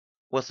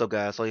What's up,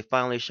 guys? So they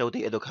finally showed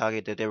the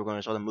Edokage that they were going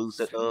to show the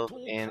moveset of,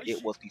 and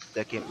it was the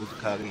second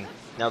Mizukage.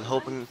 Now I was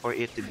hoping for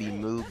it to be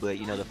Mu, but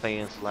the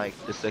fans like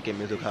the second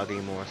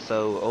Mizukage more.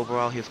 So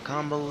overall, his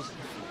combos,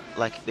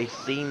 like they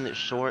seemed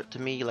short to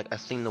me. Like I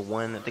seen the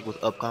one I think was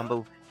up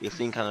combo. It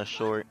seemed kind of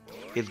short.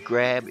 His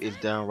grab is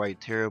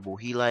downright terrible.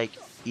 He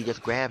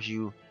just grabs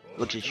you,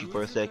 looks at you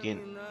for a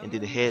second, and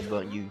did a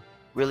headbutt you.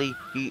 Really,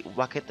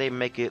 why can't they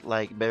make it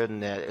like better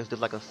than that? It's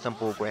just like a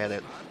simple grab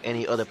that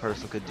any other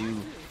person could do,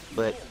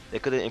 but they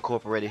could have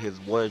incorporated his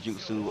water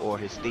jutsu or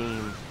his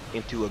steam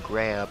into a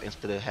grab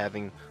instead of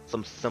having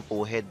some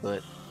simple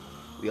headbutt.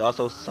 We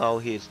also saw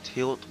his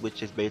tilt,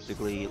 which is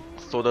basically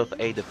sort of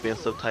a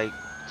defensive type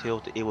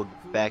tilt. It will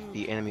back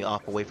the enemy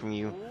off away from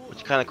you, which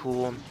is kind of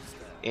cool.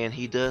 And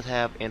he does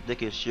have, and I think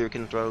his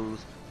shuriken throws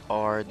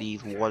are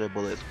these water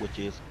bullets, which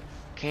is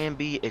can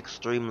be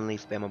extremely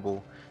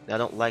spammable. Now I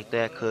don't like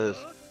that because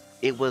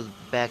it was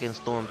back in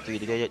Storm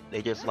 3.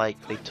 They just like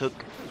they took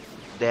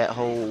that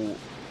whole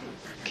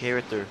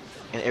character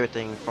and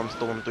everything from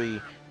Storm 3,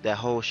 that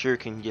whole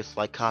shuriken just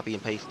like copy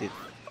and pasted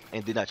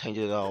and did not change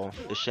it at all.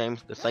 The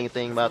same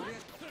thing about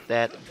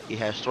that, he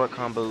has short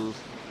combos.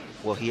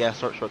 Well, he has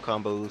short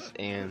combos,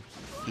 and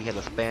he has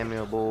a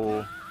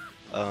spammable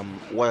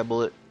water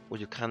bullet,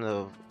 which is kind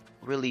of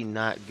really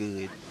not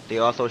good. They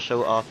also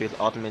show off his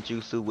ultimate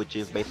jutsu, which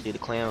is basically the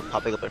clan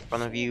popping up in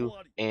front of you,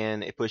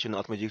 and it puts you in the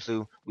ultimate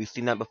jutsu. We've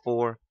seen that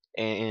before,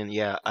 and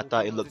yeah, I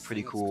thought it looked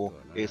pretty cool.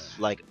 It's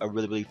like a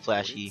really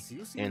flashy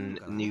and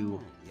new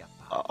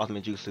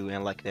ultimate jutsu, and I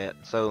like that.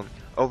 So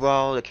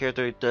overall, the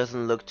character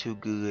doesn't look too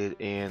good,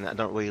 and I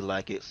don't really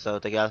like it. So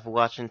thank you guys for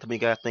watching. Tell me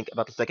what you guys think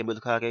about the second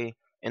Mizukage,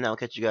 and I'll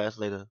catch you guys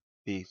later.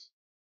 Peace.